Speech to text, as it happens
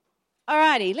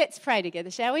Alrighty, let's pray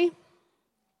together, shall we?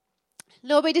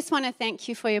 Lord, we just want to thank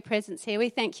you for your presence here. We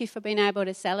thank you for being able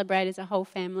to celebrate as a whole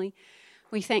family.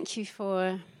 We thank you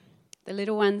for the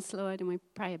little ones, Lord, and we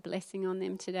pray a blessing on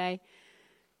them today.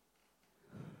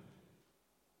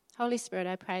 Holy Spirit,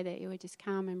 I pray that you would just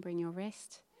come and bring your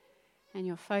rest and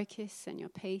your focus and your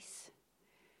peace.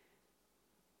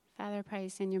 Father, I pray you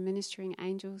send your ministering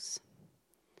angels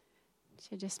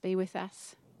to just be with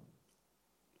us.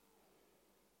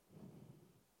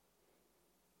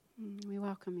 We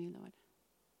welcome you, Lord.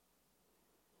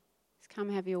 Just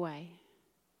come have your way.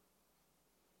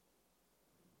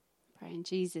 Pray in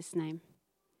Jesus' name.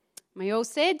 We all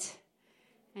said,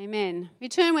 amen. If you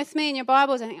turn with me in your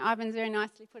Bibles, I think Ivan's very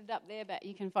nicely put it up there, but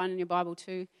you can find it in your Bible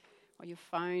too, or your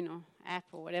phone or app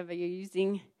or whatever you're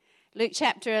using. Luke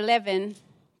chapter 11.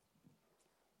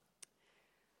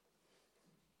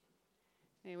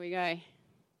 There we go.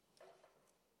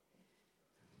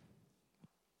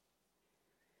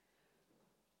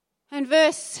 And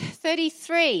verse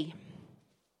 33.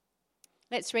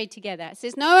 Let's read together. It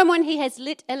says, "No one, when he has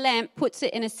lit a lamp, puts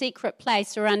it in a secret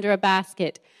place or under a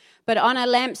basket, but on a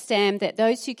lampstand, that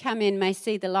those who come in may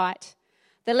see the light.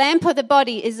 The lamp of the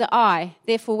body is the eye.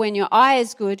 Therefore, when your eye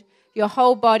is good, your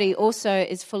whole body also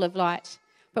is full of light.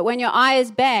 But when your eye is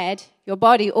bad, your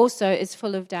body also is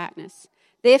full of darkness.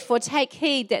 Therefore, take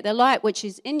heed that the light which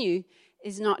is in you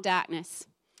is not darkness."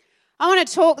 I want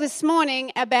to talk this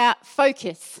morning about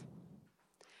focus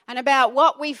and about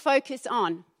what we focus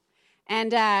on.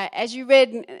 And as you read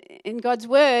in God's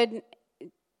word,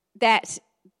 that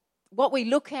what we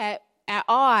look at, our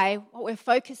eye, what we're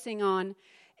focusing on,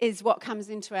 is what comes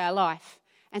into our life.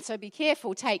 And so be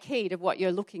careful, take heed of what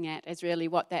you're looking at, is really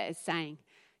what that is saying.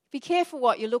 Be careful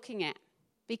what you're looking at.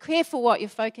 Be careful what you're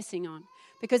focusing on.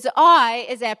 Because the eye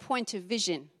is our point of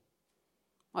vision.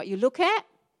 What you look at,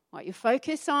 what you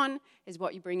focus on, is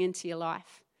what you bring into your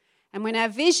life. And when our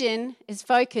vision is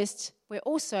focused, we're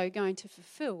also going to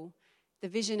fulfill the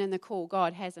vision and the call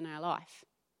God has in our life.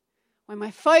 When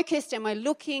we're focused and we're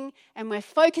looking and we're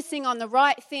focusing on the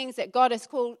right things that God has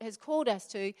called us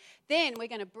to, then we're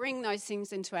going to bring those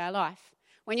things into our life.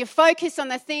 When you focus on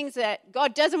the things that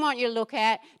God doesn't want you to look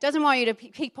at, doesn't want you to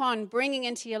keep on bringing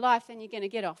into your life, then you're going to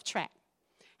get off track.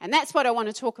 And that's what I want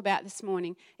to talk about this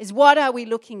morning, is what are we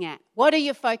looking at? What are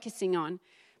you focusing on?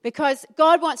 Because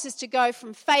God wants us to go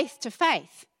from faith to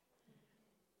faith.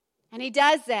 And he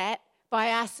does that by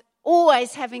us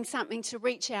always having something to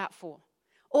reach out for.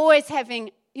 Always having,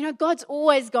 God's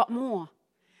always got more.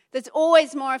 There's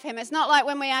always more of him. It's not like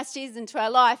when we ask Jesus into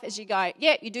our life, as you go,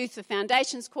 you do the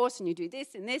foundations course and you do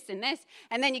this and this and this,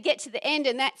 and then you get to the end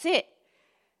and that's it.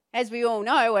 As we all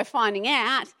know, we're finding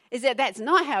out, is that that's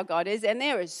not how God is, and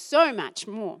there is so much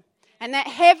more. And that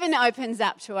heaven opens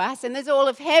up to us, and there's all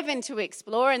of heaven to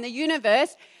explore, and the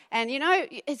universe, and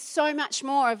it's so much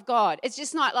more of God. It's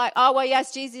just not like, you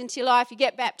ask Jesus into your life, you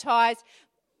get baptized,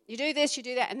 you do this, you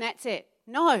do that, and that's it.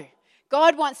 No.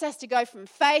 God wants us to go from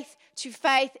faith to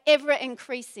faith, ever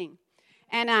increasing.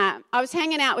 And I was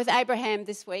hanging out with Abraham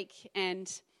this week,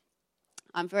 and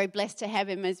I'm very blessed to have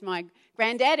him as my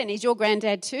granddad, and he's your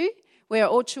granddad too. We're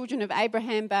all children of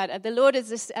Abraham, but the Lord is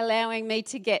just allowing me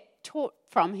to get taught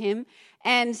from him.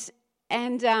 And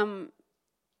I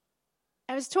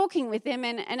was talking with him,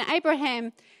 and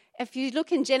Abraham, if you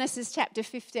look in Genesis chapter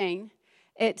 15,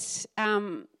 it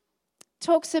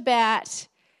talks about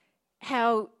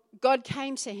how God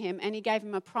came to him and he gave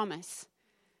him a promise.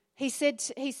 He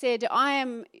said, "I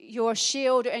am your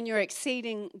shield and your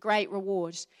exceeding great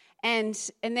reward." And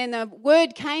then the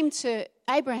word came to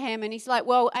Abraham, and he's like,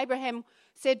 Abraham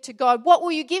said to God, "What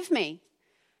will you give me?"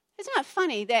 Isn't it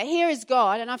funny that here is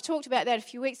God, and I've talked about that a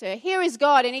few weeks ago. Here is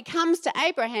God, and he comes to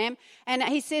Abraham, and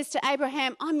he says to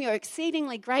Abraham, "I'm your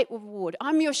exceedingly great reward.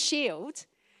 I'm your shield."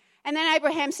 And then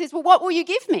Abraham says, "Well, what will you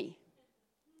give me?"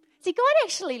 See, God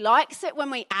actually likes it when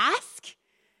we ask.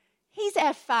 He's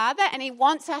our Father, and he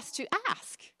wants us to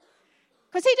ask.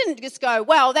 Because he didn't just go,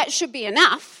 that should be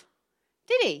enough.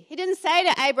 Did he? He didn't say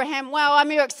to Abraham,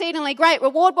 "I'm your exceedingly great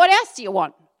reward. What else do you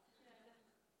want?"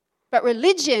 But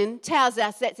religion tells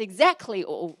us that's exactly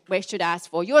all we should ask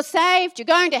for. You're saved. You're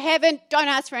going to heaven. Don't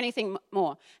ask for anything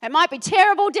more. It might be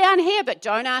terrible down here, but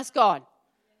don't ask God.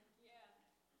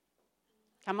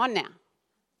 Come on now.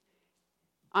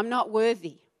 I'm not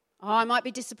worthy. I might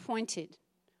be disappointed.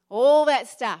 All that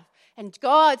stuff. And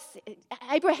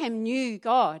Abraham knew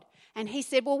God. And he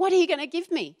said, "What are you going to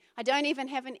give me? I don't even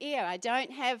have an heir. I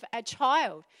don't have a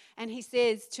child." And he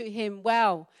says to him,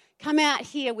 "Come out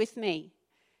here with me."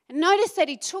 And notice that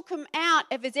he took him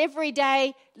out of his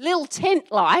everyday little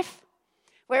tent life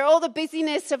where all the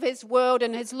busyness of his world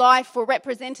and his life were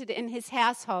represented in his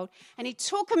household. And he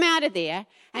took him out of there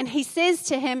and he says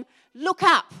to him, look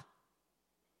up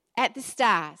at the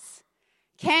stars.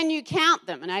 Can you count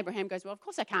them? And Abraham goes, well, of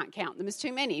course I can't count them. There's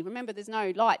too many. Remember, there's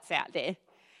no lights out there.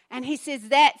 And he says,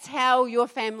 that's how your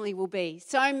family will be.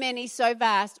 So many, so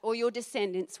vast, or your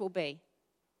descendants will be.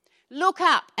 Look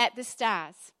up at the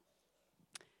stars.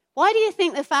 Why do you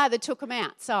think the father took him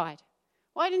outside?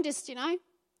 Why didn't just,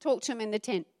 talk to him in the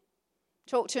tent?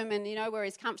 Talk to him in, where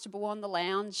he's comfortable on the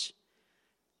lounge.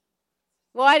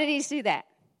 Why did he do that?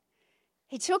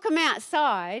 He took him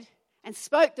outside and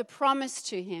spoke the promise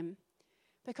to him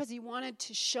because he wanted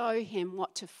to show him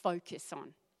what to focus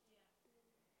on.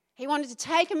 He wanted to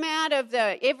take him out of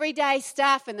the everyday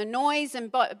stuff and the noise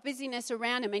and busyness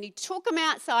around him. And he took him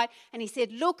outside and he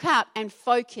said, look up and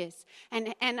focus.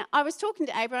 And I was talking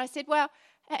to Abraham. I said, well,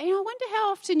 I wonder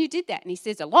how often you did that. And he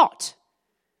says, a lot.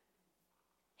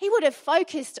 He would have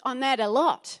focused on that a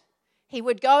lot. He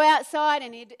would go outside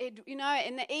and he'd in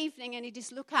the evening and he'd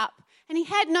just look up. And he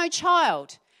had no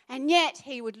child. And yet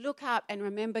he would look up and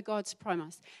remember God's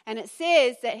promise. And it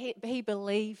says that he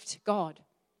believed God.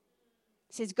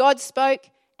 It says God spoke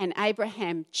and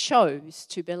Abraham chose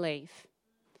to believe.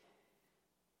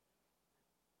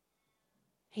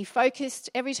 He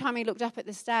focused, every time he looked up at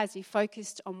the stars, he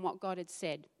focused on what God had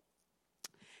said.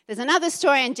 There's another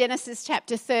story in Genesis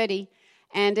chapter 30,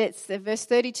 and it's verse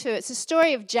 32. It's a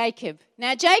story of Jacob.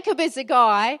 Now, Jacob is a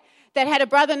guy that had a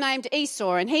brother named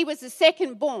Esau, and he was the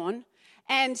second born,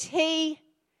 and he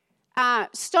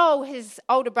stole his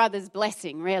older brother's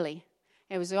blessing, really.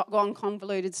 It was a long,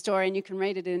 convoluted story, and you can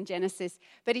read it in Genesis.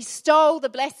 But he stole the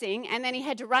blessing, and then he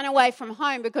had to run away from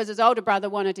home because his older brother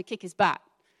wanted to kick his butt.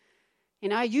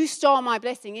 You stole my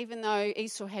blessing, even though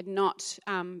Esau had not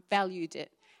valued it.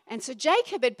 And so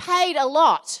Jacob had paid a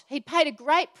lot. He'd paid a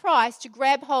great price to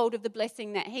grab hold of the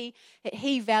blessing that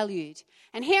he valued.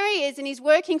 And here he is, and he's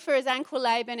working for his Uncle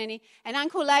Laban, and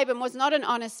Uncle Laban was not an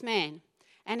honest man.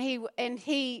 And he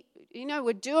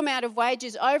would do him out of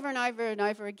wages over and over and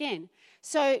over again.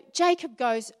 So Jacob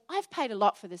goes, I've paid a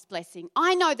lot for this blessing.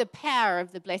 I know the power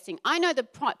of the blessing. I know the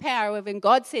power of when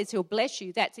God says he'll bless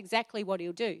you, that's exactly what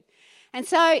he'll do. And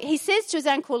so he says to his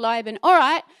Uncle Laban, all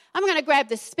right, I'm going to grab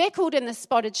the speckled and the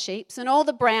spotted sheep and all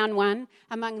the brown one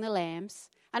among the lambs.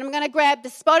 And I'm going to grab the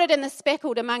spotted and the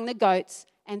speckled among the goats,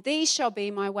 and these shall be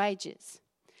my wages.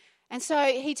 And so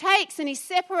he takes and he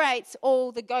separates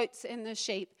all the goats and the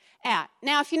sheep out.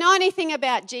 Now, if you know anything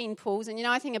about gene pools and you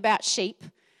know anything about sheep,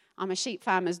 I'm a sheep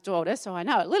farmer's daughter, so I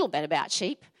know a little bit about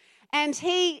sheep. And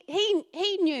he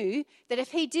knew that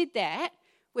if he did that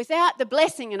without the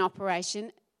blessing in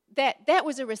operation, that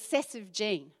was a recessive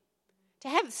gene. To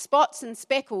have spots and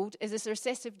speckled is a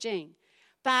recessive gene.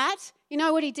 But you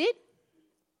know what he did?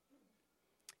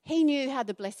 He knew how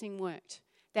the blessing worked,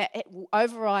 that it will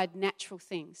override natural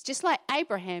things. Just like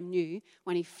Abraham knew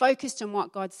when he focused on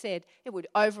what God said, it would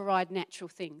override natural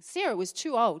things. Sarah was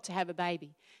too old to have a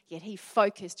baby, yet he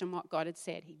focused on what God had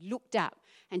said. He looked up.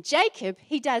 And Jacob,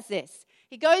 he does this.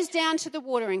 He goes down to the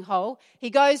watering hole. He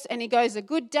goes a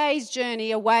good day's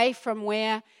journey away from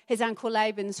where his Uncle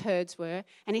Laban's herds were.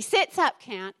 And he sets up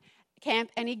camp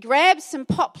and he grabs some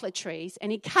poplar trees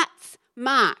and he cuts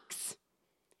marks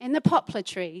in the poplar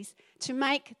trees to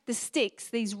make the sticks,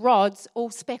 these rods, all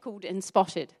speckled and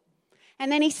spotted.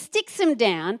 And then he sticks them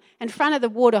down in front of the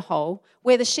water hole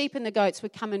where the sheep and the goats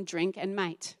would come and drink and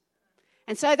mate.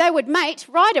 And so they would mate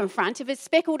right in front of his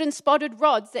speckled and spotted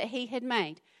rods that he had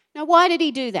made. Now, why did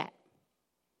he do that?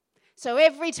 So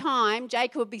every time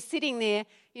Jacob would be sitting there,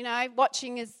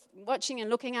 watching and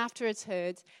looking after his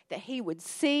herds, that he would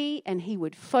see and he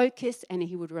would focus and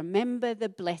he would remember the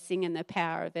blessing and the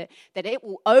power of it, that it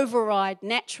will override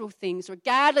natural things,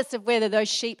 regardless of whether those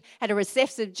sheep had a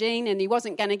recessive gene and he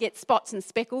wasn't going to get spots and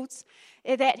speckles,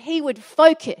 that he would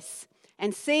focus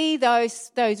and see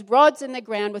those rods in the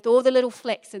ground with all the little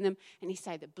flecks in them, and he'd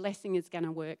say, the blessing is going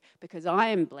to work because I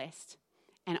am blessed.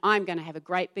 And I'm going to have a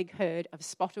great big herd of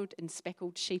spotted and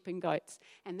speckled sheep and goats.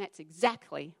 And that's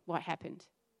exactly what happened.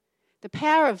 The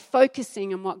power of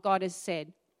focusing on what God has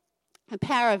said, the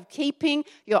power of keeping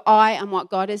your eye on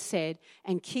what God has said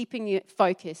and keeping it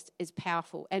focused is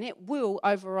powerful. And it will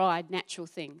override natural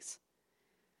things.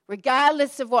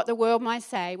 Regardless of what the world might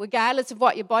say, regardless of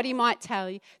what your body might tell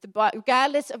you,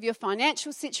 regardless of your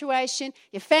financial situation,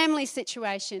 your family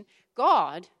situation,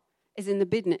 God is in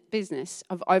the business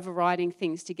of overriding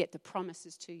things to get the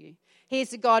promises to you. He's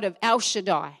the God of El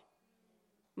Shaddai.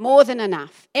 More than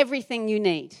enough. Everything you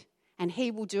need. And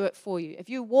he will do it for you. If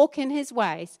you walk in his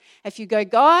ways, if you go,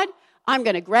 God, I'm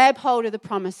going to grab hold of the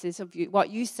promises of you, what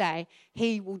you say,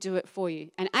 he will do it for you.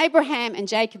 And Abraham and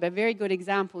Jacob are very good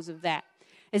examples of that.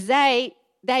 As they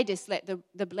just let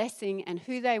the blessing and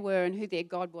who they were and who their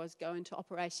God was go into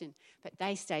operation. But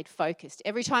they stayed focused.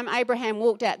 Every time Abraham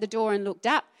walked out the door and looked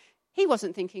up, he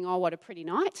wasn't thinking, oh, what a pretty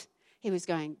night. He was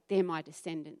going, they're my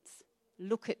descendants.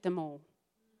 Look at them all.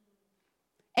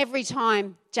 Every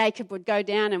time Jacob would go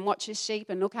down and watch his sheep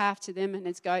and look after them and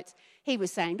his goats, he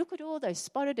was saying, look at all those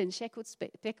spotted and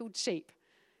speckled sheep.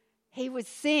 He was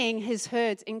seeing his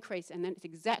herds increase, and that's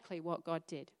exactly what God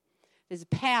did. There's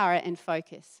power in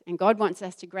focus, and God wants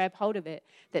us to grab hold of it,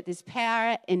 that there's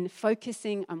power in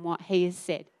focusing on what he has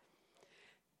said.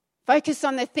 Focus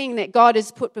on the thing that God has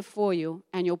put before you,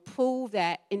 and you'll pull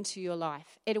that into your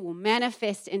life. It will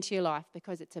manifest into your life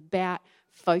because it's about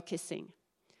focusing.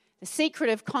 The secret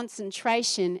of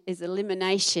concentration is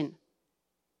elimination.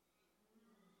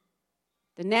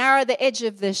 The narrower the edge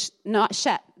of the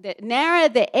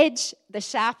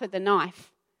sharper the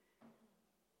knife.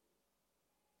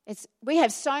 We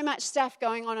have so much stuff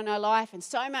going on in our life and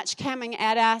so much coming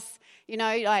at us. You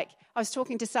know, like I was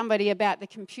talking to somebody about the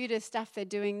computer stuff they're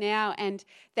doing now, and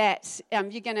that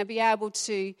you're going to be able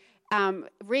to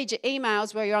read your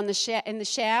emails while you're in the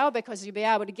shower because you'll be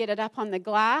able to get it up on the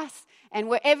glass. And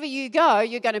wherever you go,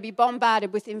 you're going to be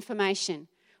bombarded with information,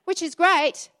 which is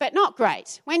great, but not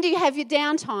great. When do you have your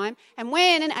downtime? And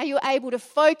when are you able to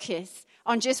focus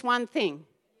on just one thing?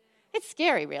 It's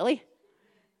scary, really.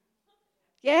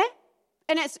 Yeah?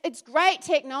 And it's great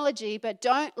technology, but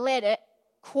don't let it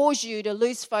cause you to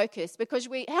lose focus. Because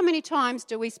how many times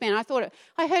do we spend?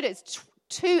 I heard it's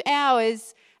 2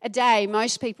 hours a day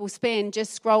most people spend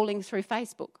just scrolling through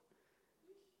Facebook.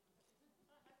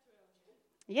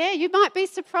 Yeah, you might be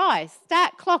surprised.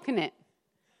 Start clocking it.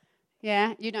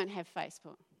 Yeah, you don't have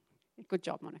Facebook. Good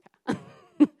job, Monica.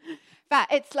 But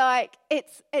it's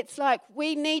like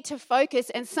we need to focus,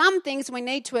 and some things we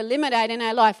need to eliminate in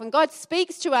our life. When God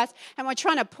speaks to us and we're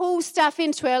trying to pull stuff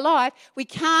into our life, we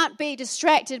can't be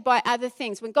distracted by other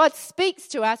things. When God speaks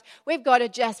to us, we've got to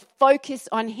just focus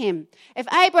on him.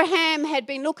 If Abraham had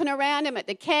been looking around him at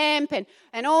the camp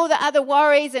and all the other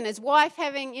worries and his wife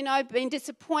having, been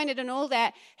disappointed and all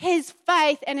that, his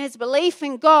faith and his belief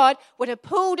in God would have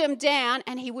pulled him down,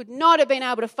 and he would not have been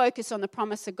able to focus on the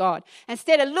promise of God.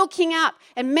 Instead of looking up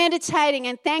and meditating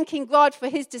and thanking God for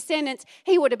his descendants,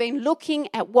 he would have been looking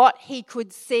at what he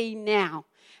could see now.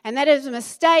 And that is a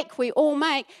mistake we all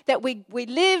make, that we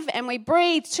live and we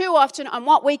breathe too often on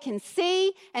what we can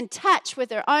see and touch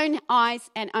with our own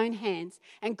eyes and own hands.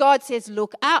 And God says,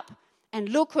 look up and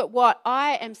look at what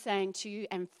I am saying to you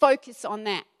and focus on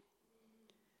that.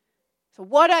 So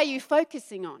what are you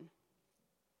focusing on?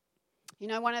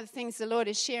 One of the things the Lord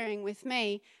is sharing with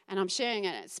me, and I'm sharing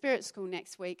it at Spirit School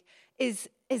next week, is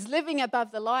living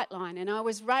above the light line. And I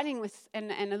was running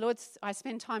and the Lord, I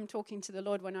spend time talking to the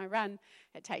Lord when I run.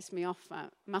 It takes me off,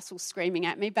 muscles screaming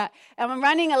at me. But I'm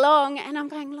running along and I'm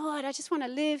going, Lord, I just want to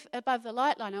live above the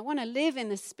light line. I want to live in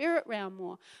the spirit realm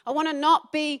more. I want to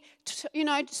not be,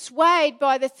 swayed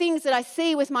by the things that I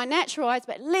see with my natural eyes,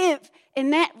 but live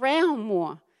in that realm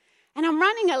more. And I'm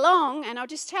running along, and I'll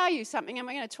just tell you something, and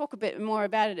we're going to talk a bit more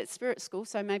about it at Spirit School,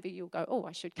 so maybe you'll go, oh,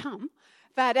 I should come.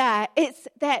 But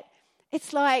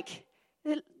it's like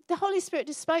the Holy Spirit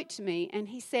just spoke to me, and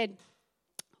he said,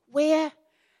 where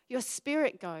your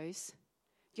spirit goes,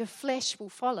 your flesh will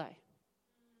follow.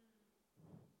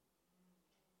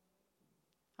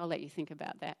 I'll let you think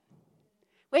about that.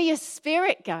 Where your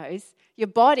spirit goes, your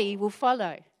body will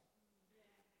follow.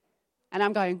 And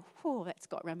I'm going, oh, that's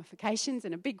got ramifications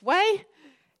in a big way.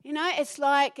 It's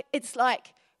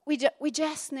like we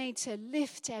just need to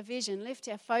lift our vision, lift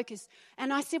our focus.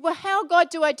 And I said, well, how, God,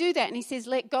 do I do that? And he says,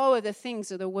 let go of the things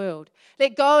of the world.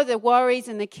 Let go of the worries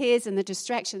and the cares and the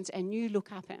distractions, and you look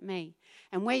up at me.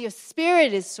 And where your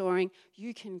spirit is soaring,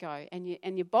 you can go. And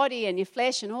your body and your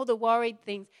flesh and all the worried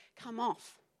things come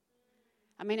off.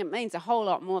 I mean, it means a whole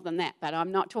lot more than that, but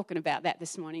I'm not talking about that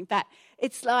this morning. But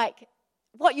it's like,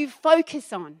 what you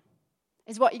focus on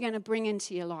is what you're going to bring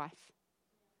into your life.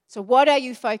 So what are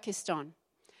you focused on?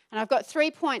 And I've got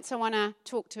 3 points I want to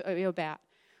talk to you about.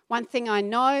 One thing I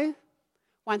know,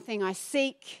 one thing I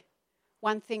seek,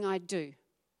 one thing I do.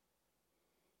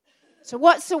 So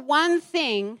what's the one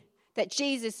thing that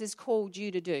Jesus has called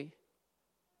you to do?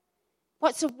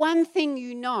 What's the one thing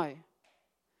you know?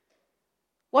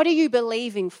 What are you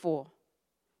believing for?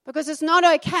 Because it's not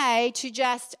okay to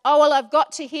just, I've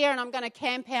got to here and I'm going to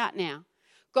camp out now.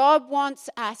 God wants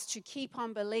us to keep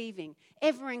on believing,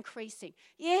 ever increasing.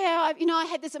 Yeah, I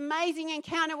had this amazing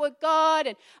encounter with God,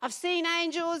 and I've seen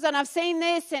angels, and I've seen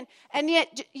this, and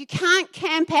yet you can't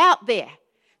camp out there.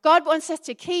 God wants us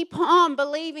to keep on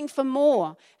believing for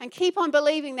more and keep on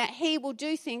believing that he will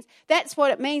do things. That's what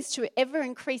it means to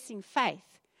ever-increasing faith,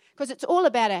 because it's all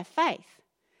about our faith.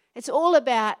 It's all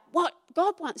about what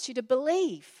God wants you to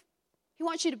believe. He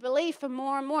wants you to believe for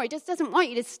more and more. He just doesn't want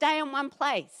you to stay in one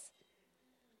place.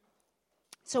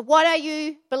 So what are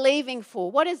you believing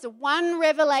for? What is the one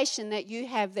revelation that you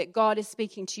have that God is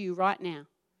speaking to you right now?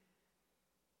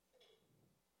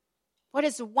 What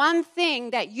is the one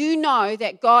thing that you know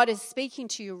that God is speaking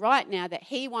to you right now that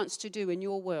he wants to do in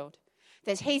your world?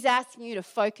 That he's asking you to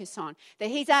focus on, that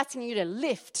he's asking you to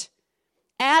lift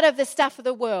out of the stuff of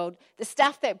the world, the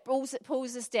stuff that pulls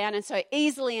us down and so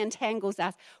easily entangles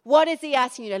us. What is he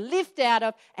asking you to lift out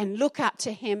of and look up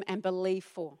to him and believe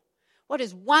for? What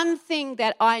is one thing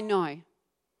that I know?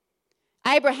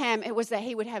 Abraham, it was that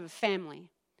he would have a family.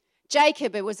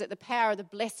 Jacob, it was that the power of the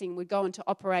blessing would go into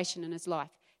operation in his life.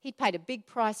 He'd paid a big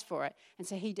price for it, and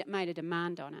so he made a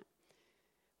demand on it.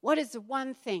 What is the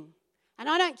one thing? And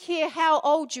I don't care how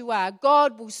old you are,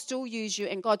 God will still use you,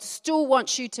 and God still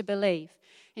wants you to believe.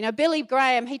 Billy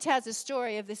Graham, he tells a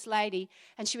story of this lady,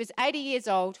 and she was 80 years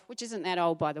old, which isn't that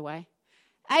old, by the way.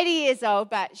 80 years old,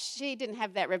 but she didn't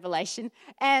have that revelation.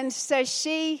 And so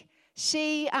she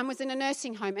was in a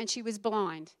nursing home, and she was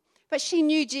blind. But she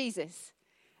knew Jesus.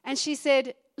 And she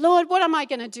said, Lord, what am I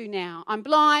going to do now? I'm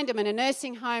blind, I'm in a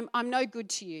nursing home, I'm no good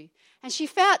to you. And she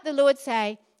felt the Lord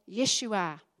say, yes, you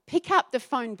are. Pick up the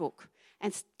phone book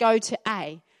and go to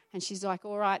A. And she's like,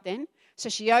 all right then. So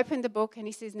she opened the book and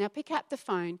he says, now pick up the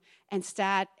phone and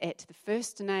start at the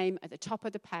first name at the top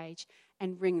of the page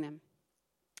and ring them.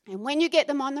 And when you get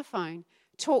them on the phone,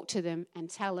 talk to them and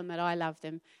tell them that I love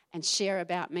them and share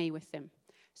about me with them.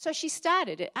 So she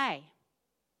started at A.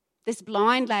 This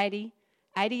blind lady,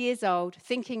 80 years old,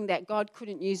 thinking that God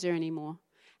couldn't use her anymore.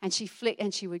 And she flicked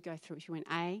and she would go through. She went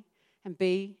A and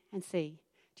B and C.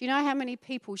 Do you know how many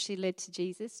people she led to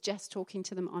Jesus just talking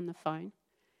to them on the phone?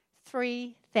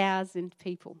 3,000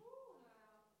 people.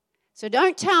 So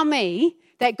don't tell me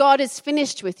that God is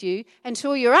finished with you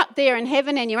until you're up there in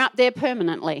heaven and you're up there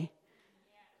permanently.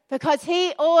 Because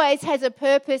he always has a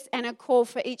purpose and a call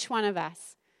for each one of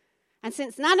us. And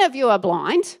since none of you are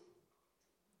blind,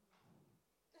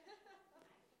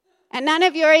 and none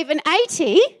of you are even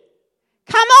 80,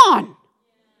 come on.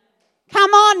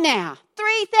 Come on now.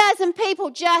 3,000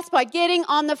 people just by getting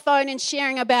on the phone and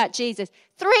sharing about Jesus.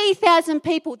 3,000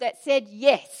 people that said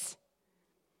yes.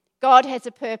 God has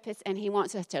a purpose and he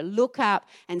wants us to look up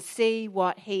and see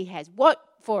what he has. What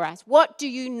for us? What do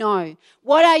you know?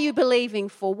 What are you believing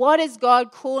for? What is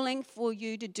God calling for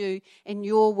you to do in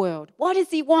your world? What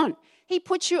does he want? He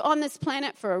put you on this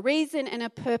planet for a reason and a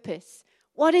purpose.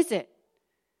 What is it?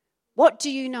 What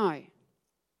do you know?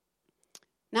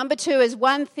 Number 2 is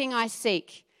one thing I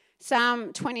seek.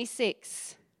 Psalm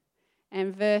 26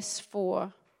 and verse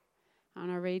 4. I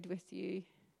want to read with you.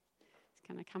 It's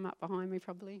going to come up behind me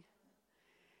probably.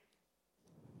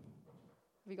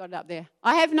 Have you got it up there?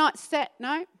 I have not sat.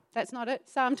 No, that's not it.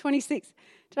 Psalm 26.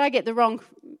 Did I get the wrong?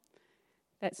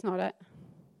 That's not it.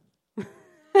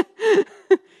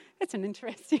 That's an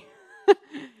interesting.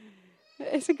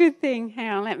 It's a good thing. Hang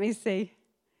on, let me see.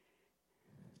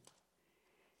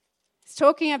 It's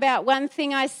talking about one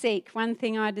thing I seek, one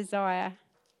thing I desire.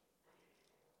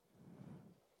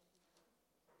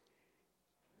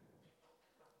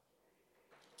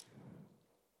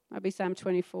 Might be Psalm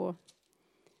 24.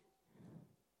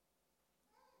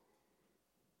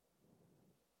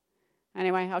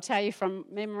 Anyway, I'll tell you from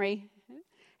memory.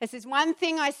 It says, one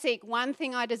thing I seek, one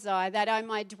thing I desire, that I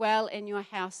might dwell in your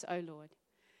house, O Lord.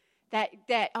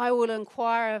 That I will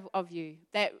inquire of you.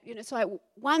 That, it's like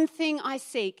one thing I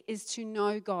seek is to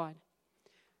know God.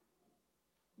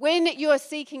 When you're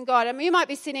seeking God, you might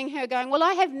be sitting here going, well,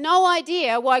 I have no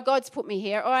idea why God's put me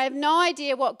here, or I have no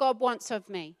idea what God wants of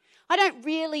me. I don't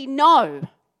really know.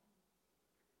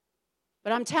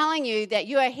 But I'm telling you that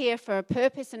you are here for a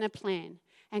purpose and a plan,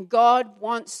 and God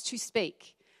wants to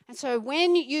speak. And so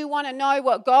when you want to know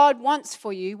what God wants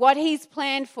for you, what he's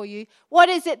planned for you, what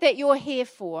is it that you're here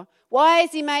for? Why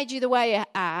has he made you the way you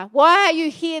are? Why are you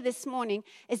here this morning?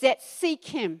 Is that seek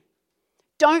him.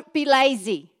 Don't be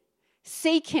lazy.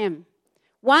 Seek him.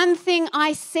 One thing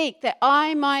I seek that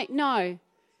I might know.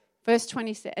 Verse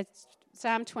 27,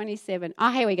 Psalm 27.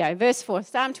 Here we go. Verse 4,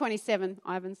 Psalm 27,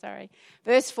 Ivan, sorry.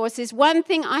 Verse 4 says, one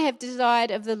thing I have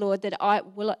desired of the Lord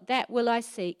that will I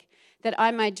seek, that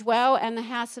I may dwell in the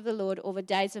house of the Lord all the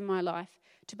days of my life,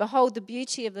 to behold the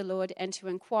beauty of the Lord and to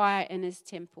inquire in his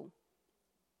temple.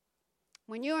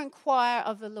 When you inquire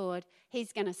of the Lord,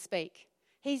 he's going to speak.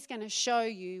 He's going to show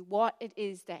you what it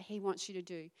is that he wants you to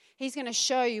do. He's going to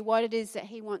show you what it is that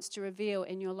he wants to reveal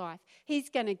in your life. He's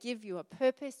going to give you a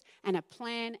purpose and a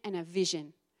plan and a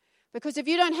vision. Because if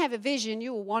you don't have a vision,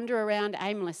 you will wander around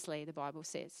aimlessly, the Bible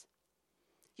says.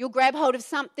 You'll grab hold of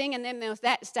something and then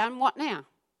that's done. What now?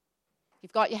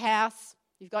 You've got your house,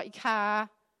 you've got your car,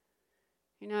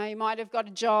 you might have got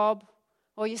a job,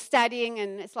 or you're studying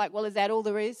and it's like, well, is that all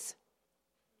there is?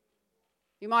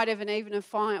 You might even have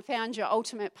found your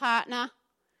ultimate partner.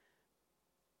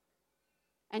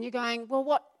 And you're going, well,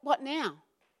 what now?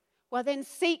 Well, then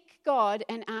seek God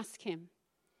and ask him.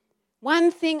 One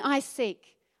thing I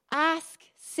seek. Ask,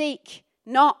 seek,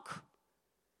 knock.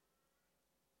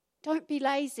 Don't be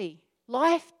lazy.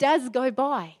 Life does go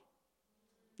by.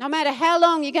 No matter how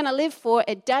long you're going to live for,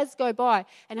 it does go by.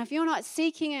 And if you're not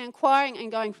seeking and inquiring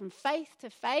and going from faith to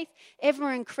faith,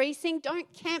 ever increasing,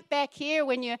 don't camp back here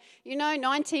when you're,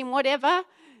 19 whatever,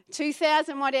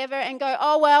 2000 whatever, and go,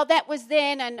 oh, well, that was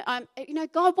then. And,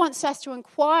 God wants us to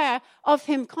inquire of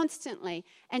him constantly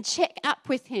and check up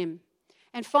with him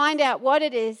and find out what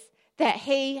it is that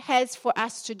he has for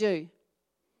us to do.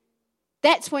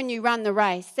 That's when you run the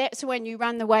race. That's when you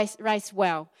run the race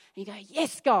well. And you go,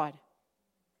 yes, God.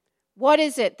 What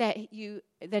is it that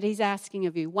he's asking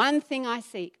of you? One thing I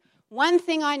seek. One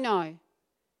thing I know.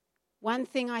 One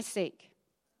thing I seek.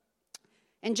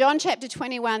 In John chapter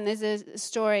 21, there's a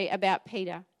story about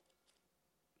Peter.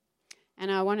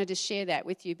 And I wanted to share that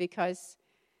with you because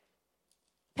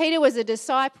Peter was a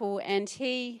disciple and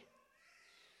he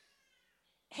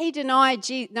denied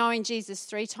knowing Jesus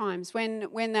 3 times.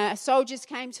 When the soldiers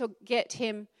came to get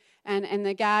him in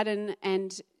the garden,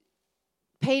 and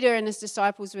Peter and his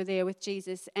disciples were there with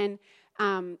Jesus, and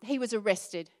he was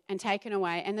arrested and taken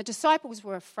away, and the disciples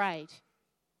were afraid.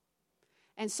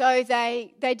 And so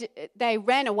they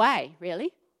ran away,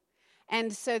 really.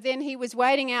 And so then he was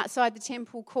waiting outside the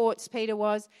temple courts, Peter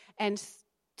was, and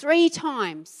 3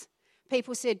 times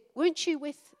people said, weren't you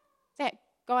with that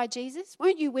guy Jesus?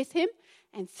 Weren't you with him?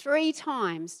 And 3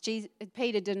 times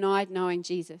Peter denied knowing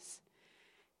Jesus.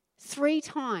 3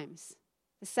 times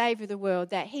the Savior of the world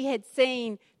that he had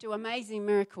seen do amazing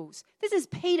miracles. This is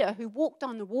Peter who walked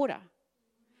on the water.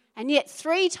 And yet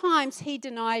 3 times he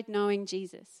denied knowing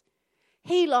Jesus.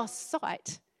 He lost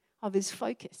sight of his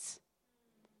focus.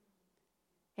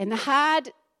 In the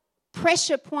hard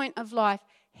pressure point of life,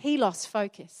 he lost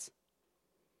focus.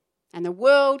 And the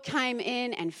world came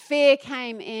in and fear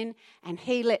came in and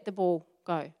he let the ball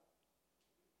go.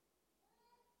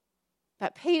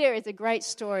 But Peter is a great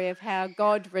story of how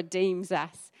God redeems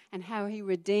us and how he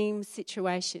redeems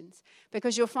situations.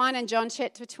 Because you'll find in John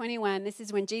chapter 21, this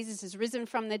is when Jesus is risen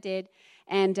from the dead,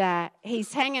 and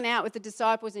he's hanging out with the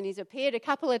disciples, and he's appeared a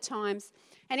couple of times,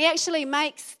 and he actually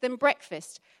makes them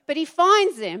breakfast. But he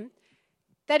finds them,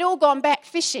 they'd all gone back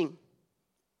fishing.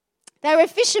 They were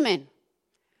fishermen.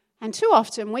 And too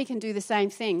often we can do the same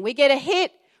thing. We get a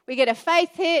hit, we get a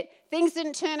faith hit, things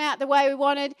didn't turn out the way we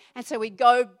wanted, and so we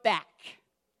go back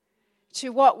to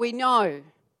what we know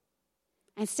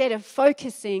instead of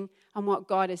focusing on what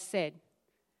God has said.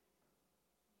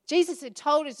 Jesus had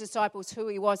told his disciples who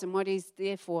he was and what he's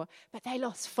there for, but they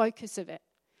lost focus of it,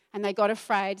 and they got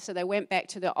afraid, so they went back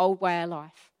to the old way of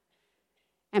life.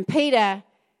 And Peter,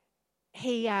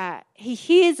 he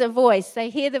hears a voice. They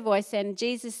hear the voice, and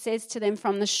Jesus says to them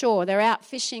from the shore. They're out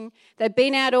fishing. They've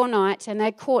been out all night, and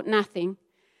they caught nothing.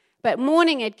 But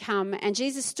morning had come, and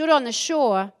Jesus stood on the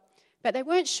shore, but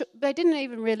they didn't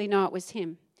even really know it was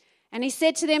him. And he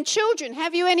said to them, "Children,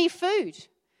 have you any food?"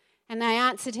 And they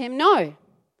answered him, "No."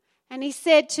 And he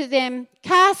said to them,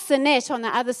 "Cast the net on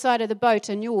the other side of the boat,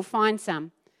 and you will find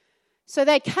some." So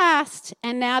they cast,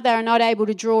 and now they are not able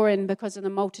to draw in because of the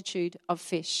multitude of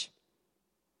fish.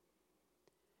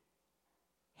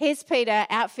 Here's Peter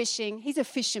out fishing. He's a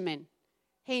fisherman.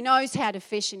 He knows how to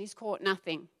fish, and he's caught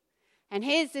nothing. And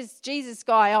here's this Jesus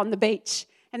guy on the beach,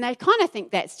 and they kind of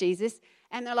think that's Jesus,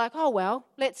 and they're like, oh, well,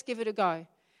 let's give it a go.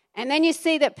 And then you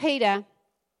see that Peter,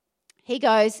 he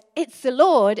goes, "It's the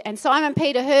Lord." And Simon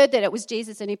Peter heard that it was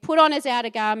Jesus, and he put on his outer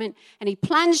garment, and he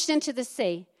plunged into the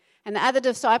sea. And the other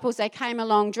disciples, they came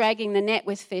along dragging the net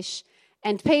with fish.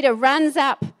 And Peter runs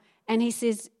up, and he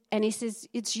says,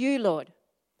 "It's you, Lord."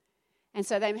 And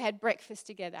so they had breakfast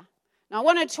together. Now I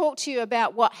want to talk to you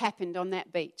about what happened on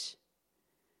that beach.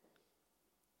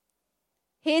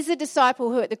 Here's a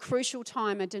disciple who at the crucial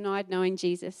time had denied knowing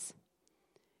Jesus.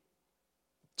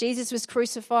 Jesus was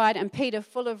crucified, and Peter,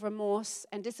 full of remorse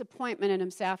and disappointment in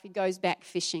himself, he goes back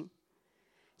fishing.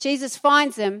 Jesus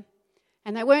finds him,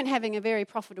 And they weren't having a very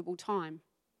profitable time.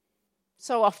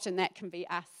 So often that can be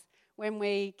us. When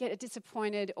we get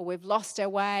disappointed or we've lost our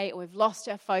way or we've lost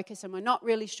our focus and we're not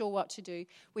really sure what to do,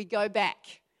 we go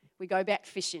back. We go back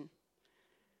fishing.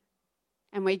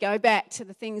 And we go back to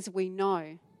the things we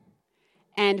know.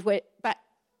 But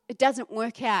it doesn't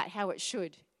work out how it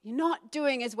should. You're not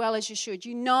doing as well as you should.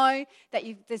 You know that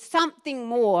there's something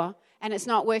more and it's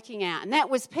not working out. And that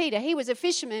was Peter. He was a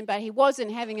fisherman, but he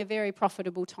wasn't having a very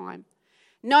profitable time.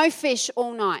 No fish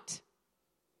all night.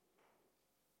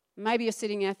 Maybe you're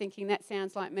sitting there thinking, that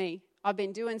sounds like me. I've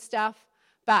been doing stuff,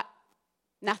 but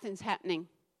nothing's happening.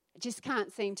 I just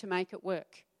can't seem to make it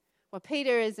work. Well,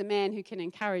 Peter is a man who can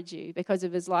encourage you because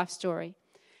of his life story.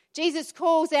 Jesus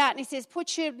calls out and he says,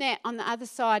 put your net on the other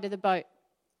side of the boat.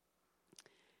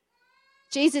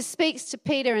 Jesus speaks to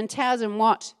Peter and tells him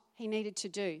what he needed to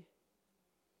do.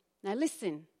 Now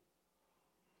listen,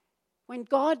 when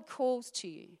God calls to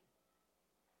you,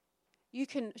 you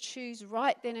can choose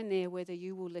right then and there whether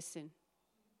you will listen.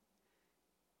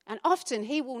 And often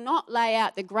he will not lay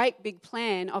out the great big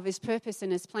plan of his purpose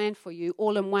and his plan for you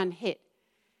all in one hit.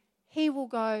 He will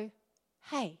go,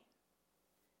 hey,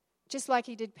 just like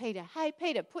he did Peter. Hey,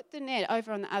 Peter, put the net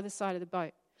over on the other side of the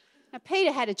boat. Now,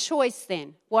 Peter had a choice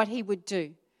then what he would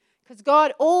do. Because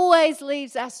God always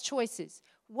leaves us choices.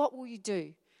 What will you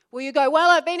do? Will you go, well,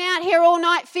 I've been out here all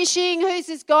night fishing. Who's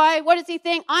this guy? What does he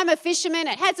think? I'm a fisherman.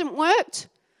 It hasn't worked.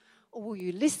 Or will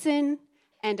you listen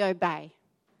and obey?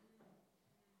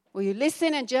 Will you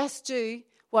listen and just do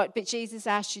what Jesus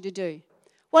asked you to do?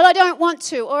 Well, I don't want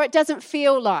to, or it doesn't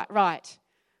feel like right.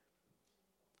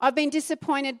 I've been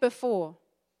disappointed before.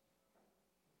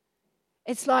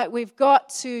 It's like we've got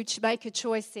to make a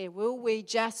choice there. Will we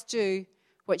just do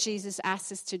what Jesus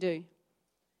asked us to do?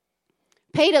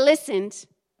 Peter listened,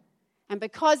 and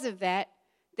because of that,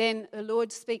 then the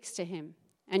Lord speaks to him.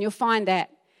 And you'll find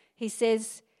that. He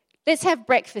says, let's have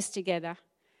breakfast together.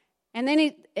 And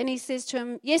then he says to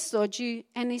him, yes, Lord,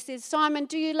 and he says, Simon,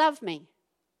 do you love me?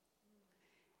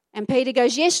 And Peter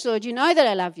goes, yes, Lord, you know that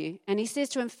I love you. And he says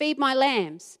to him, feed my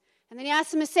lambs. And then he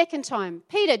asks him a second time,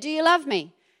 Peter, do you love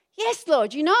me? Yes,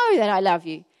 Lord, you know that I love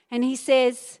you. And he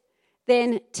says,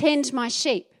 then tend my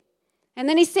sheep. And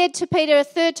then he said to Peter a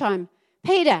third time,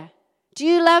 Peter, do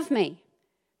you love me?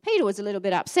 Peter was a little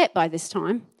bit upset by this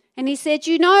time. And he said,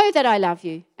 you know that I love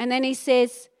you. And then he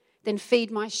says, then feed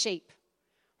my sheep.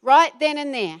 Right then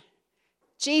and there,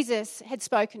 Jesus had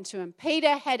spoken to him.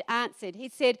 Peter had answered. He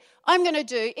said, I'm going to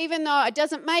do, even though it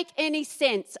doesn't make any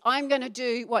sense, I'm going to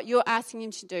do what you're asking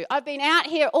him to do. I've been out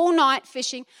here all night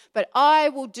fishing, but I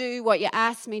will do what you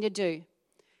asked me to do.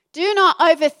 Do not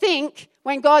overthink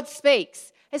when God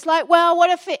speaks. It's like, well,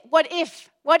 what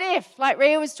if, like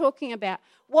Rhea was talking about.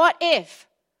 What if?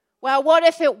 Well, what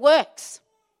if it works?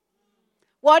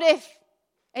 What if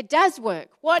it does work?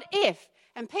 What if?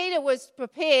 And Peter was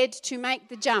prepared to make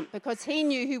the jump because he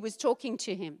knew who was talking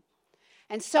to him.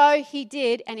 And so he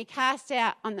did, and he cast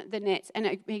out on the nets,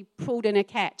 and he pulled in a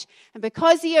catch. And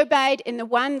because he obeyed in the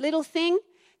one little thing,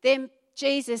 then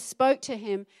Jesus spoke to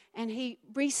him, and he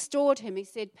restored him. He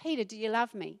said, Peter, do you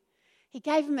love me? He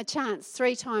gave him a chance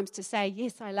 3 times to say,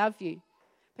 yes, I love you.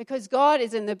 Because God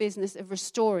is in the business of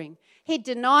restoring. He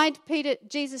denied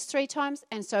Jesus 3 times,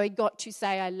 and so he got to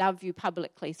say, I love you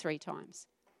publicly 3 times.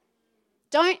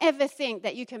 Don't ever think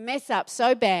that you can mess up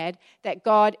so bad that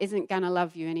God isn't going to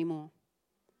love you anymore.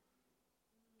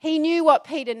 He knew what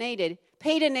Peter needed.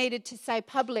 Peter needed to say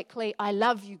publicly, I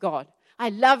love you, God. I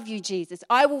love you, Jesus.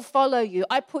 I will follow you.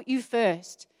 I put you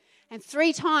first. And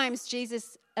 3 times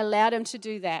Jesus allowed him to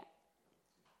do that.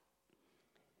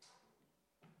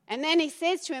 And then he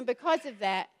says to him, because of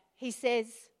that, he says,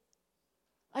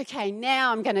 okay,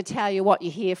 now I'm going to tell you what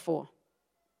you're here for.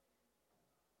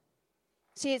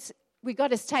 See, we got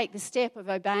to take the step of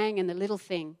obeying in the little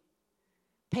thing.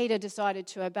 Peter decided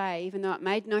to obey, even though it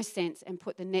made no sense, and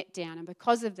put the net down. And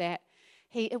because of that,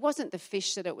 it wasn't the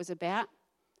fish that it was about.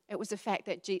 It was the fact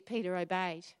that Peter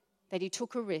obeyed, that he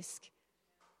took a risk.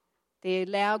 They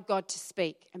allowed God to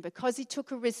speak. And because he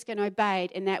took a risk and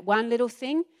obeyed in that one little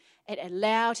thing, it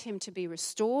allowed him to be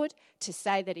restored, to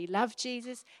say that he loved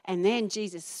Jesus. And then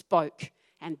Jesus spoke.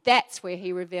 And that's where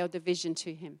he revealed the vision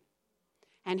to him.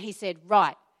 And he said,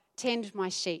 right, tend my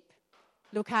sheep,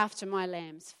 look after my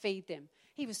lambs, feed them.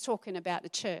 He was talking about the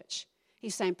church.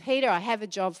 He's saying, Peter, I have a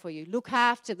job for you. Look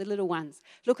after the little ones.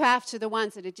 Look after the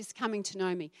ones that are just coming to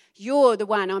know me. You're the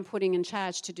one I'm putting in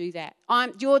charge to do that.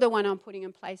 You're the one I'm putting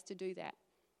in place to do that.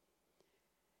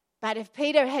 But if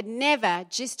Peter had never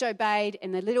just obeyed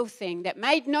in the little thing that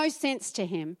made no sense to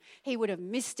him, he would have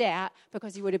missed out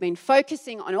because he would have been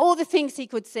focusing on all the things he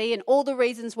could see and all the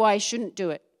reasons why he shouldn't do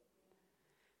it.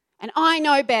 And I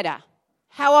know better.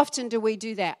 How often do we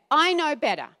do that? I know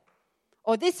better.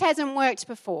 Or this hasn't worked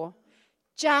before.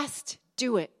 Just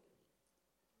do it.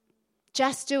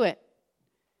 Just do it.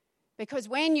 Because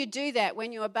when you do that,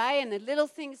 when you obey in the little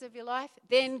things of your life,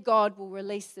 then God will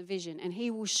release the vision and he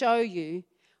will show you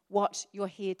what you're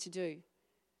here to do.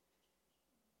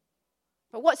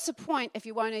 But what's the point if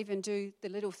you won't even do the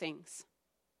little things?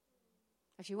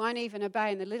 If you won't even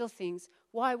obey in the little things,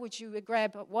 why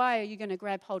are you going to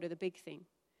grab hold of the big thing?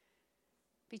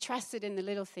 Be trusted in the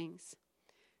little things.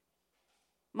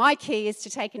 My key is to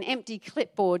take an empty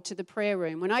clipboard to the prayer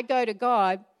room. When I go to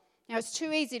God, now it's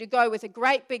too easy to go with a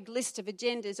great big list of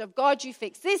agendas of God, you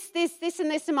fix this,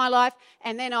 and this in my life,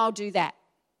 and then I'll do that.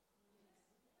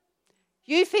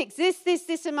 You fix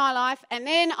this in my life, and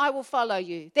then I will follow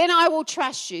you. Then I will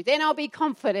trust you. Then I'll be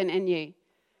confident in you.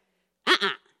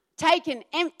 Take an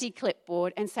empty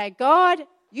clipboard and say, God,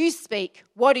 you speak.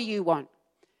 What do you want?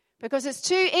 Because it's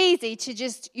too easy to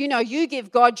just, you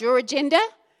give God your agenda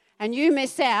and you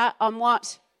miss out on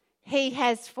what he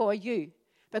has for you.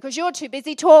 Because you're too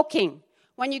busy talking.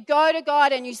 When you go to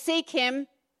God and you seek him,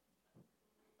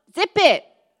 zip it.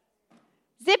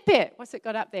 Zip it. What's it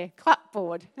got up there?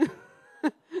 Clapboard.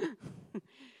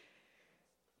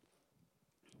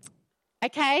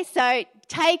 Okay, so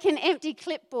take an empty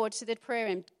clipboard to the prayer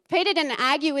room. Peter didn't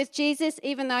argue with Jesus,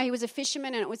 even though he was a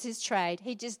fisherman and it was his trade.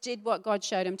 He just did what God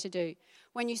showed him to do.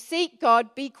 When you seek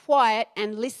God, be quiet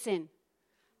and listen.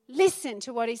 Listen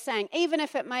to what he's saying, even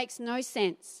if it makes no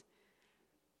sense.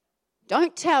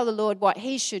 Don't tell the Lord what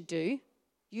he should do.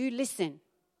 You listen.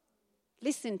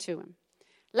 Listen to him.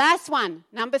 Last one,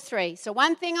 number 3. So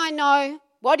one thing I know,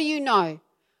 what do you know?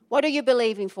 What are you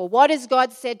believing for? What has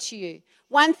God said to you?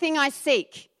 One thing I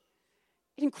seek.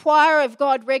 Inquire of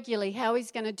God regularly how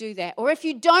he's going to do that. Or if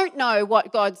you don't know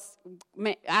what God's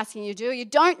asking you to do, you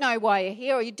don't know why you're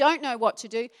here, or you don't know what to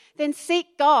do, then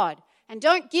seek God. And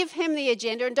don't give him the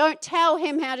agenda and don't tell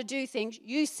him how to do things.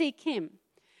 You seek him.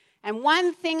 And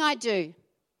one thing I do,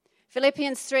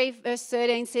 Philippians 3 verse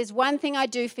 13 says, one thing I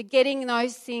do, forgetting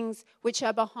those things which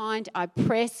are behind, I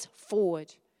press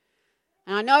forward.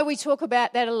 And I know we talk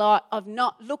about that a lot, of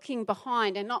not looking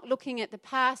behind and not looking at the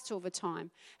past all the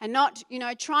time. And not,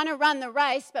 trying to run the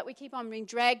race, but we keep on being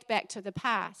dragged back to the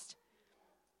past.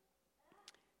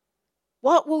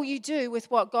 What will you do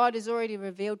with what God has already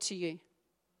revealed to you?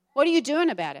 What are you doing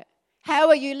about it? How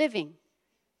are you living?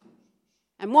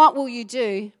 And what will you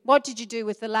do? What did you do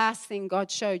with the last thing God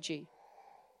showed you?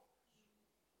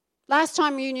 Last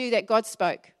time you knew that God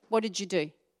spoke, what did you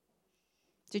do?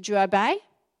 Did you obey?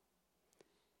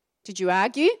 Did you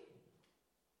argue?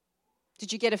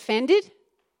 Did you get offended?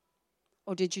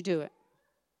 Or did you do it?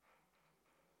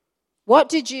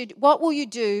 What will you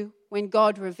do when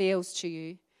God reveals to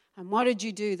you? And what did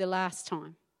you do the last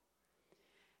time?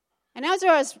 And as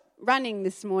I was running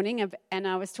this morning and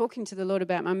I was talking to the Lord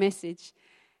about my message,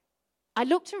 I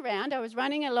looked around, I was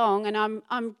running along, and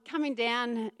I'm coming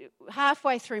down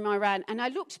halfway through my run, and I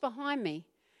looked behind me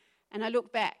and I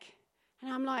looked back,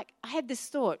 and I'm like, I had this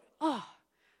thought,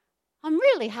 I'm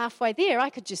really halfway there. I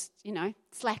could just,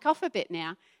 slack off a bit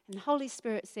now. And the Holy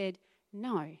Spirit said,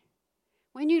 no.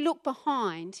 When you look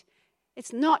behind,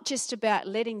 it's not just about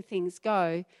letting things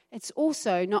go. It's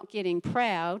also not getting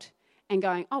proud and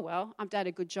going, oh, well, I've done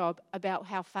a good job, about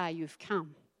how far you've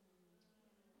come.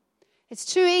 It's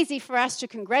too easy for us to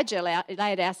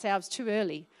congratulate ourselves too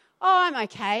early. Oh, I'm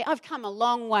okay. I've come a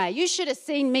long way. You should have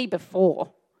seen me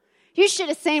before. You should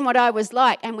have seen what I was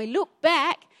like. And we look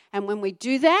back, and when we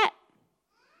do that,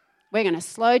 we're going to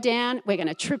slow down, we're going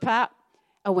to trip up,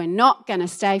 or we're not going to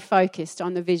stay focused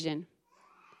on the vision.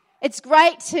 It's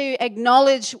great to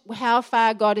acknowledge how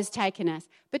far God has taken us,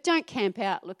 but don't camp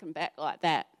out looking back like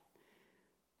that.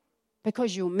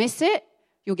 Because you'll miss it,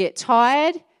 you'll get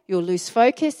tired, you'll lose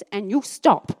focus, and you'll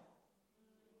stop.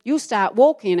 You'll start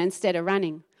walking instead of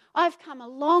running. I've come a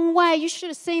long way. You should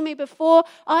have seen me before.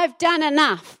 I've done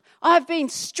enough. I've been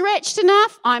stretched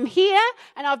enough. I'm here,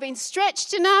 and I've been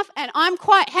stretched enough, and I'm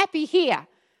quite happy here.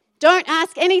 Don't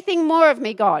ask anything more of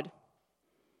me, God.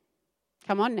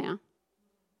 Come on now.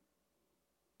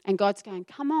 And God's going,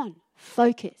 come on,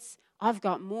 focus. I've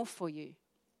got more for you.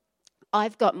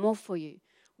 I've got more for you.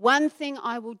 One thing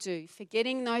I will do,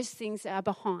 forgetting those things that are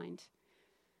behind,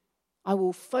 I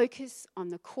will focus on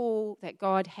the call that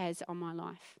God has on my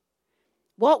life.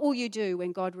 What will you do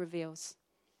when God reveals?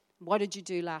 What did you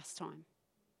do last time?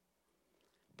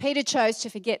 Peter chose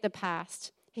to forget the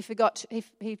past. He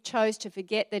chose to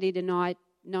forget that he denied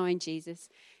knowing Jesus.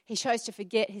 He chose to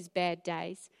forget his bad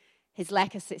days, his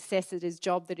lack of success at his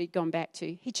job that he'd gone back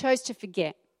to. He chose to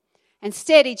forget.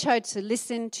 Instead, he chose to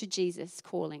listen to Jesus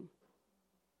calling.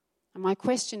 And my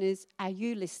question is, are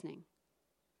you listening?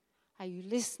 Are you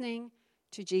listening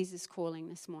to Jesus' calling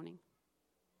this morning?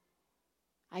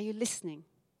 Are you listening?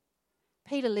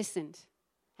 Peter listened,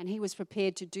 and he was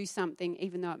prepared to do something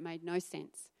even though it made no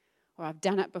sense, or I've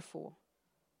done it before.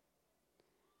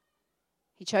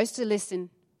 He chose to listen,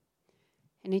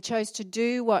 and he chose to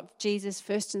do what Jesus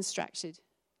first instructed.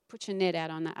 Put your net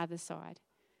out on the other side.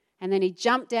 And then he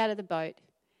jumped out of the boat,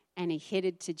 and he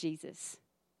headed to Jesus.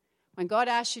 When God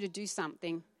asks you to do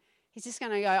something, he's just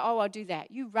going to go, oh, I'll do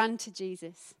that. You run to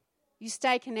Jesus. You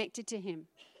stay connected to him.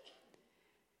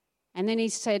 And then he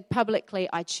said publicly,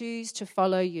 I choose to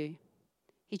follow you.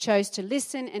 He chose to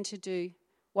listen and to do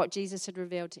what Jesus had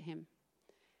revealed to him.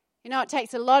 You know, it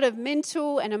takes a lot of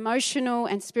mental and emotional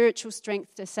and spiritual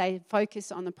strength to say,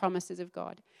 focus on the promises of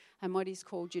God and what he's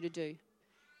called you to do.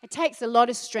 It takes a lot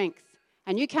of strength,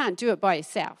 and you can't do it by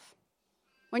yourself.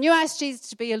 When you ask Jesus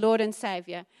to be your Lord and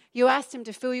Savior, you ask him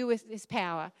to fill you with his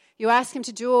power. You ask him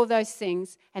to do all those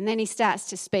things, and then he starts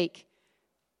to speak.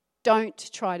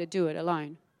 Don't try to do it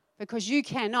alone, because you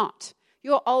cannot.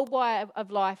 Your old way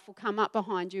of life will come up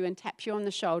behind you and tap you on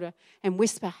the shoulder and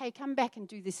whisper, hey, come back and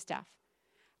do this stuff.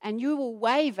 And you will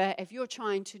waver if you're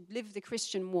trying to live the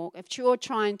Christian walk, if you're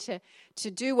trying to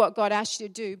do what God asked you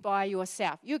to do by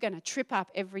yourself. You're going to trip up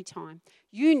every time.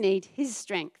 You need his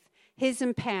strength, his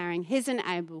empowering, his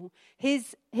enable,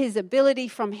 his ability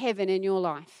from heaven in your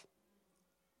life.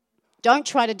 Don't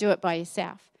try to do it by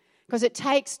yourself, because it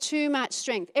takes too much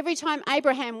strength. Every time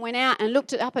Abraham went out and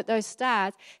looked up at those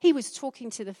stars, he was talking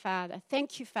to the Father.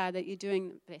 Thank you, Father, you're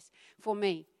doing this for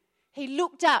me. He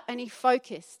looked up and he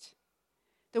focused.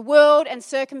 The world and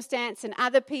circumstance and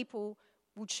other people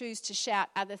will choose to shout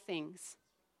other things.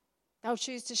 They'll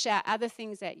choose to shout other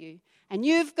things at you. And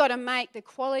you've got to make the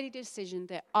quality decision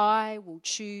that I will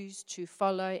choose to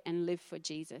follow and live for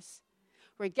Jesus.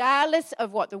 Regardless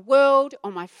of what the world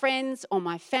or my friends or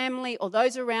my family or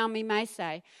those around me may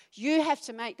say, you have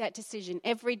to make that decision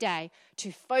every day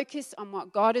to focus on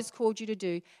what God has called you to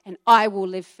do, and I will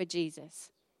live for Jesus.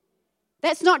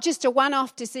 That's not just a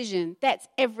one-off decision. That's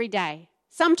every day.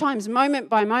 Sometimes moment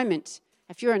by moment,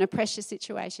 if you're in a pressure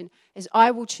situation, is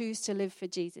I will choose to live for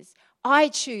Jesus. I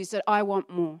choose that I want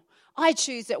more. I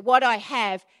choose that what I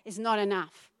have is not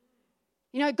enough.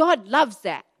 You know, God loves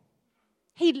that.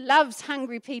 He loves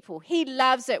hungry people. He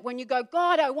loves it when you go,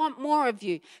 God, I want more of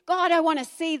you. God, I want to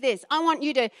see this. I want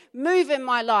you to move in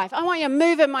my life. I want you to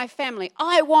move in my family.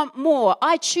 I want more.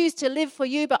 I choose to live for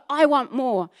you, but I want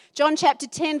more. John chapter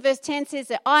 10 verse 10 says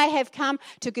that I have come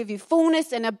to give you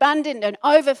fullness and abundant and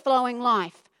overflowing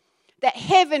life. That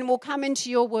heaven will come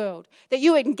into your world. That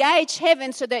you engage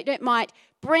heaven so that it might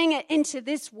bring it into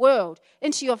this world,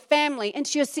 into your family,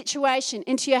 into your situation,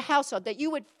 into your household, that you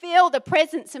would feel the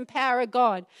presence and power of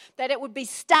God, that it would be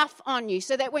stuff on you,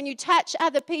 so that when you touch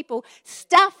other people,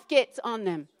 stuff gets on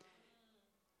them.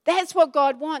 That's what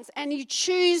God wants, and you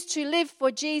choose to live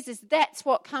for Jesus. That's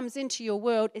what comes into your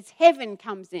world, is heaven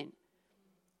comes in.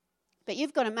 But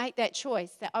you've got to make that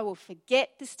choice that I will forget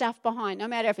the stuff behind, no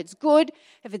matter if it's good,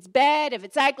 if it's bad, if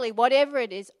it's ugly, whatever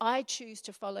it is, I choose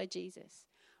to follow Jesus.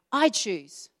 I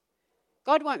choose.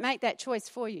 God won't make that choice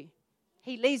for you.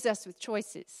 He leaves us with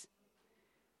choices.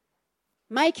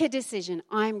 Make a decision.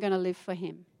 I'm going to live for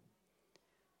him.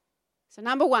 So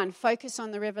number one, focus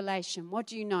on the revelation. What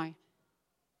do you know?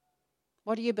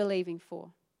 What are you believing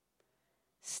for?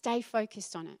 Stay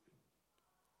focused on it.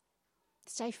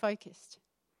 Stay focused.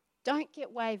 Don't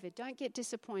get wavered. Don't get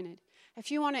disappointed. If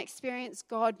you want to experience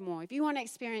God more, if you want to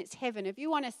experience heaven, if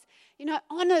you want to,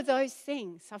 honor those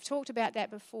things. I've talked about that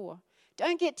before.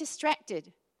 Don't get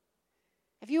distracted.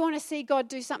 If you want to see God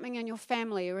do something in your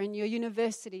family or in your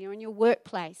university or in your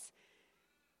workplace,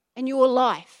 in your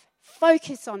life,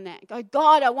 focus on that. Go,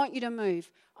 God, I want you to move.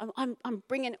 I'm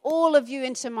bringing all of you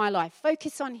into my life.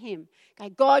 Focus on him. Go,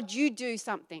 God, you do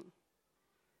something.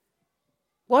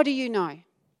 What do you know?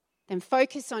 Then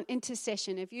focus on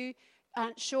intercession. If you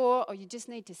aren't sure or you just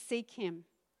need to seek him,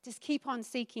 just keep on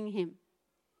seeking him.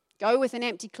 Go with an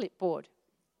empty clipboard.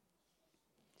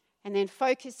 And then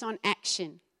focus on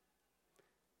action.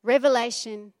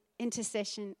 Revelation,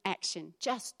 intercession, action.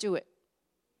 Just do it.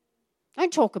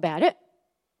 Don't talk about it.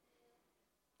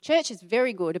 Church is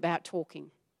very good about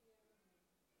talking.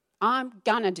 I'm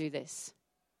going to do this.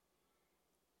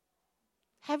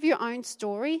 Have your own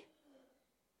story.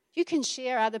 You can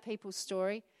share other people's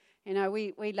story. You know,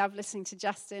 we love listening to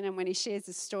Justin, and when he shares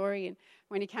his story, and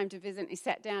when he came to visit, he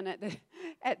sat down at the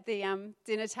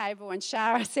dinner table, and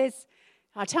Shara says,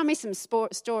 tell me some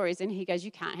stories. And he goes,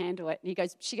 you can't handle it.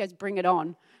 And she goes, bring it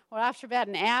on. Well, after about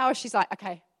an hour, she's like,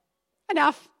 okay,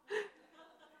 enough.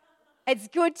 It's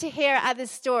good to hear other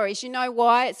stories. You know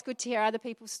why it's good to hear other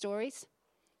people's stories?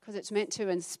 Because it's meant to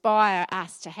inspire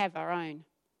us to have our own.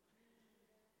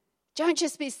 Don't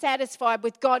just be satisfied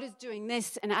with God is doing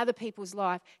this in other people's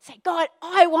life. Say, God,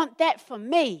 I want that for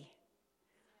me.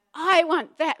 I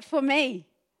want that for me.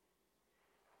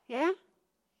 Yeah?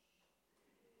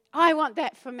 I want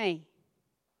that for me.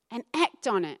 And act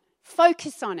on it.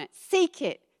 Focus on it. Seek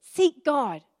it. Seek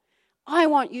God. I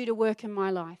want you to work in my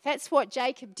life. That's what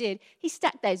Jacob did. He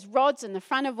stuck those rods in the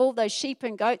front of all those sheep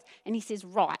and goats, and he says,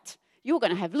 right, you're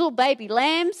going to have little baby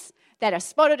lambs that are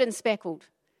spotted and speckled.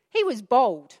 He was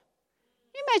bold.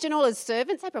 You imagine all his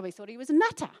servants, they probably thought he was a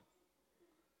nutter.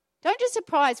 Don't be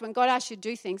surprised when God asks you to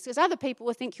do things, because other people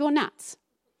will think you're nuts.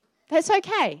 That's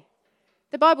okay.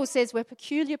 The Bible says we're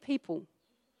peculiar people.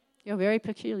 You're very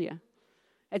peculiar.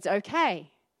 It's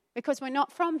okay, because we're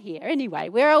not from here anyway.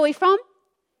 Where are we from?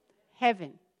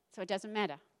 Heaven. So it doesn't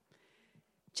matter.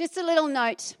 Just a little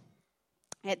note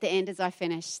at the end as I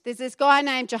finish. There's this guy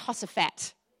named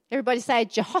Jehoshaphat. Everybody say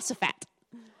Jehoshaphat.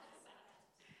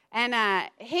 And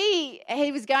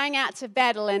he was going out to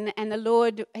battle, and the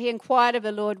Lord, he inquired of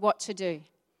the Lord what to do.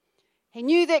 He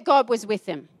knew that God was with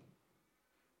him.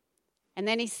 And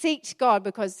then he sought God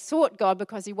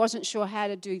because he wasn't sure how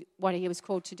to do what he was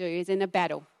called to do. He was in a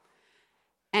battle.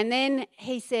 And then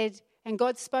he said, and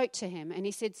God spoke to him, and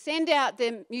he said, send out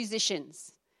the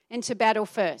musicians into battle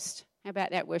first. How about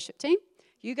that, worship team?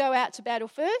 You go out to battle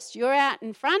first. You're out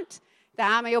in front. The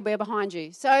army will be behind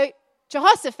you. So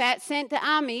Jehoshaphat sent the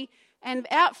army, and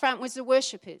out front was the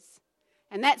worshippers.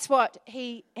 And that's what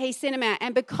he sent them out.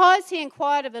 And because he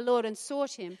inquired of the Lord and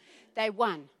sought him, they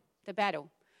won the battle.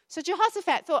 So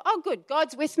Jehoshaphat thought, oh, good,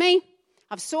 God's with me.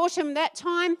 I've sought him that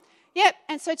time. Yep,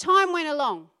 and so time went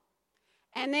along.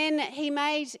 And then he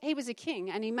was a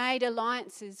king, and he made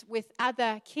alliances with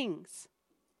other kings.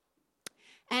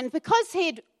 And because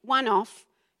he'd won off,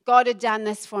 God had done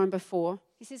this for him before.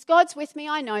 He says, God's with me,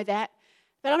 I know that.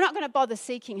 But I'm not going to bother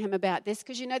seeking him about this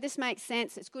because, this makes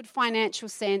sense. It's good financial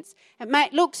sense.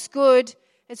 It looks good.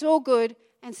 It's all good.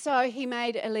 And so he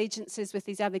made allegiances with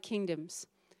these other kingdoms.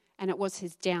 And it was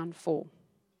his downfall.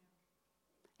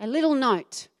 A little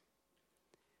note.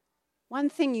 One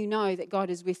thing you know that God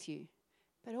is with you.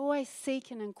 But always seek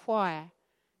and inquire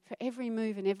for every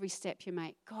move and every step you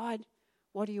make. God,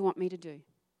 what do you want me to do?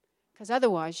 Because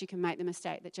otherwise you can make the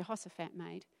mistake that Jehoshaphat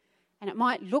made. And it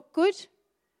might look good.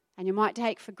 And you might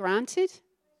take for granted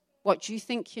what you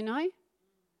think you know,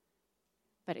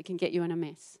 but it can get you in a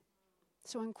mess.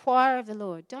 So inquire of the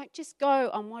Lord. Don't just go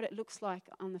on what it looks like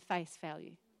on the face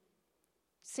value.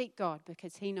 Seek God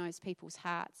because he knows people's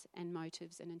hearts and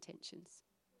motives and intentions.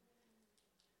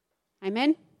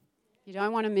 Amen? You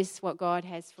don't want to miss what God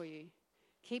has for you.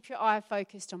 Keep your eye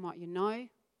focused on what you know.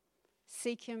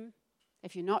 Seek him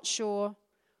if you're not sure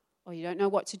or you don't know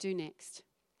what to do next.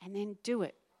 And then do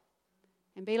it.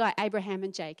 And be like Abraham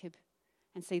and Jacob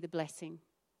and see the blessing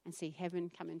and see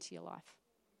heaven come into your life.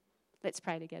 Let's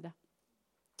pray together.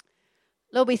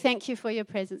 Lord, we thank you for your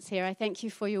presence here. I thank you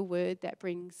for your word that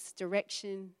brings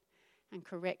direction and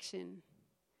correction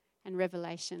and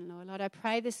revelation, Lord. Lord, I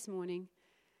pray this morning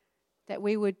that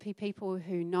we would be people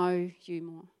who know you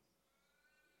more,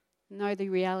 know the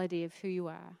reality of who you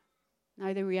are,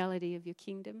 know the reality of your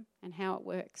kingdom and how it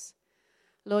works.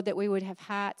 Lord, that we would have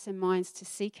hearts and minds to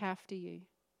seek after you.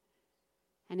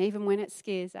 And even when it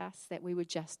scares us, that we would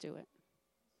just do it.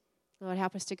 Lord,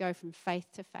 help us to go from faith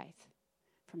to faith,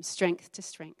 from strength to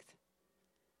strength,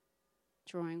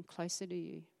 drawing closer to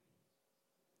you.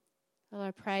 Lord,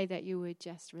 I pray that you would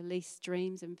just release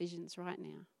dreams and visions right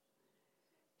now.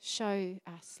 Show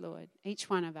us, Lord,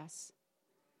 each one of us,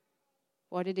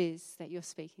 what it is that you're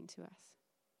speaking to us.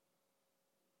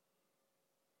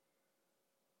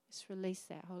 Just release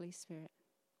that, Holy Spirit.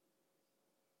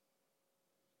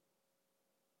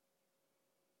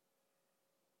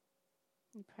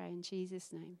 We pray in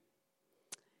Jesus' name.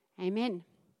 Amen.